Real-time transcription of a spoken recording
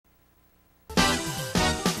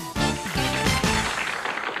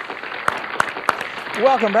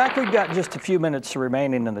Welcome back. We've got just a few minutes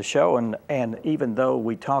remaining in the show, and even though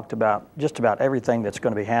we talked about just about everything that's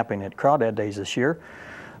going to be happening at Crawdad Days this year,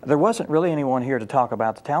 there wasn't really anyone here to talk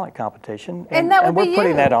about the talent competition, and we're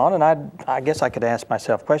putting that on. And I guess I could ask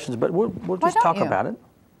myself questions, but we'll just talk about it.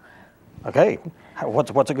 Okay, what's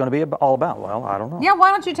it going to be all about? Well, I don't know. Yeah, why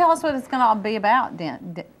don't you tell us what it's going to all be about,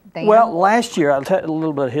 Dan? Well, last year, I'll tell you a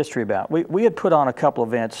little bit of history about it. We had put on a couple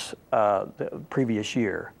events the previous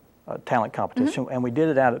year, talent competition, and we did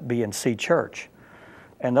it out at B&C Church,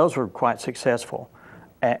 and those were quite successful.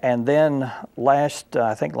 And then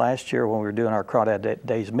I think last year when we were doing our Crawdad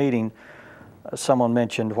Days meeting, someone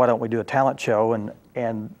mentioned, why don't we do a talent show?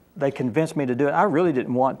 And they convinced me to do it. I really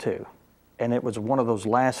didn't want to. And it was one of those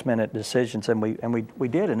last minute decisions, and we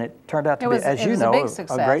did, and it turned out to be, as you know,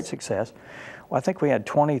 a great success. Well, I think we had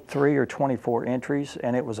 23 or 24 entries,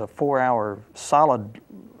 and it was a 4-hour solid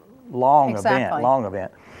long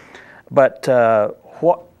event. But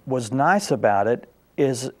what was nice about it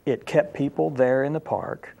is it kept people there in the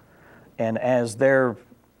park, and as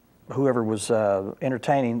whoever was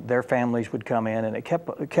entertaining, their families would come in, and it kept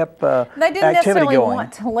they didn't necessarily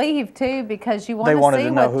want to leave too, because you want to see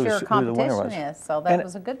what your competition is. So that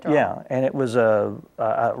was a good draw. Yeah, and it was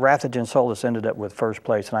Rathagen Solis ended up with first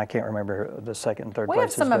place, and I can't remember the second and third places. We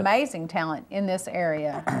have some amazing talent in this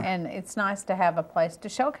area, and it's nice to have a place to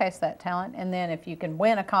showcase that talent. And then if you can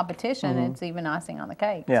win a competition, it's even icing on the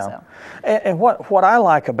cake. Yeah, so. And what I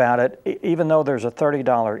like about it, even though there's a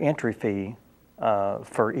 $30 entry fee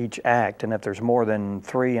for each act, and if there's more than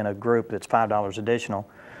 3 in a group, that's $5 additional.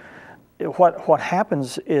 What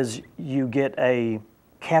happens is you get a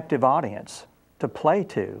captive audience to play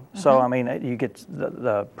to. So I mean, you get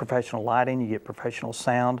the professional lighting, you get professional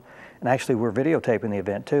sound, and actually we're videotaping the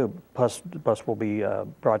event too. Plus we'll be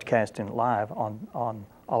broadcasting live on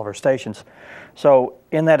all of our stations. So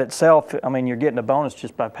in that itself, I mean, you're getting a bonus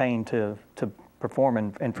just by paying to perform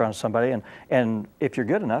in front of somebody, and if you're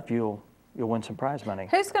good enough, you'll win some prize money.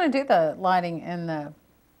 Who's going to do the lighting and the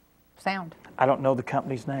sound? I don't know the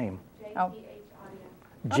company's name. JTH Audio.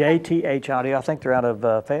 JTH Audio. I think they're out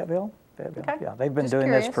of Fayetteville. Okay. Yeah, they've been doing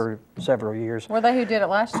this for several years. Were they who did it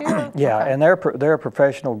last year? Yeah, and they're a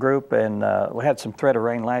professional group, and we had some threat of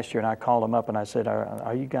rain last year, and I called them up and I said,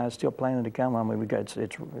 "Are you guys still planning to come?" I mean, it's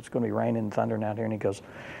going to be raining and thundering out here, and he goes,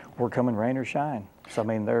 "We're coming, rain or shine." So I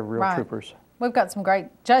mean, they're real troopers. We've got some great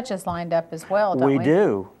judges lined up as well, don't we? We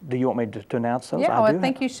do. Do you want me to announce those? Yeah, I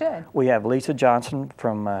think you should. We have Lisa Johnson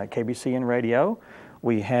from KBCN Radio.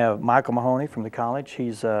 We have Michael Mahoney from the college.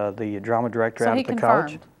 He's the drama director out at the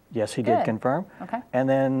college. Yes, he did confirm. Okay. And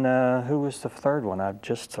then who was the third one? I've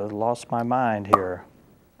just lost my mind here.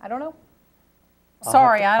 I don't know.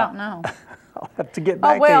 Sorry, I don't know. I'll have to get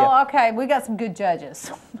back to you. Oh, well, okay. We got some good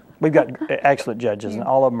judges. We've got excellent judges, and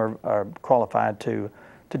all of them are qualified to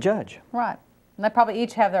judge. Right. And they probably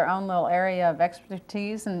each have their own little area of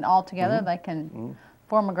expertise, and all together they can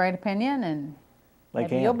form a great opinion, and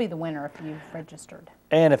maybe you'll be the winner if you've registered.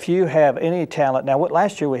 And if you have any talent, now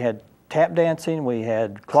last year we had tap dancing, we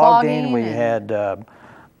had clogging, we had,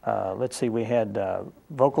 let's see, we had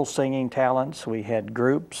vocal singing talents, we had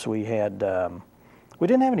groups, we had, we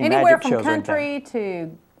didn't have any magic shows or anything. Anywhere from country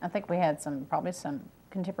to, I think we had probably some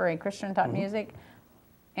contemporary Christian type music,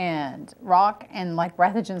 and rock, and like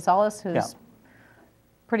Rathagen Solis, who's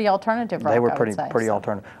pretty alternative rock. They were pretty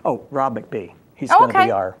alternative. Oh, Rob McBee. He's going to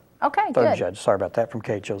be our third judge. Sorry about that, from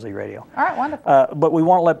KHOZ Radio. All right, wonderful. But we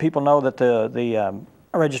want to let people know that the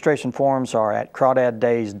registration forms are at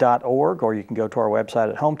crawdaddays.org, or you can go to our website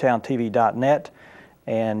at hometowntv.net,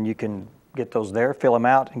 and you can get those there, fill them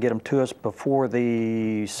out, and get them to us before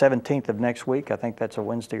the 17th of next week. I think that's a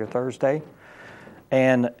Wednesday or Thursday.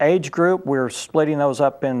 And age group, we're splitting those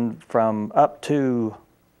up from up to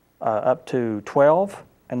 12,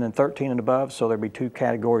 and then 13 and above. So there'll be 2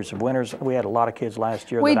 categories of winners. We had a lot of kids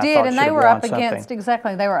last year. We that did, I thought and they were up against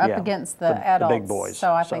They were up against the adults. The big boys.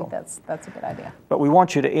 So I think that's a good idea. But we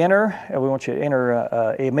want you to enter. We want you to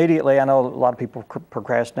enter immediately. I know a lot of people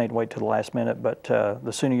procrastinate and wait till the last minute, but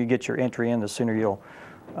the sooner you get your entry in, the sooner you'll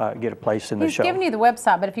get a place in the show. He's given you the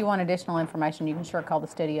website, but if you want additional information, you can sure call the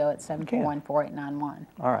studio at 741-4891.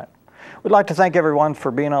 All right. We'd like to thank everyone for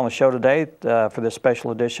being on the show today for this special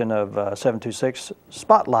edition of 726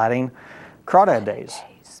 Spotlighting Crawdad Days.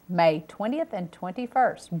 May 20th and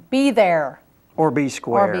 21st. Be there. Or be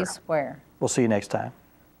square. Or be square. We'll see you next time.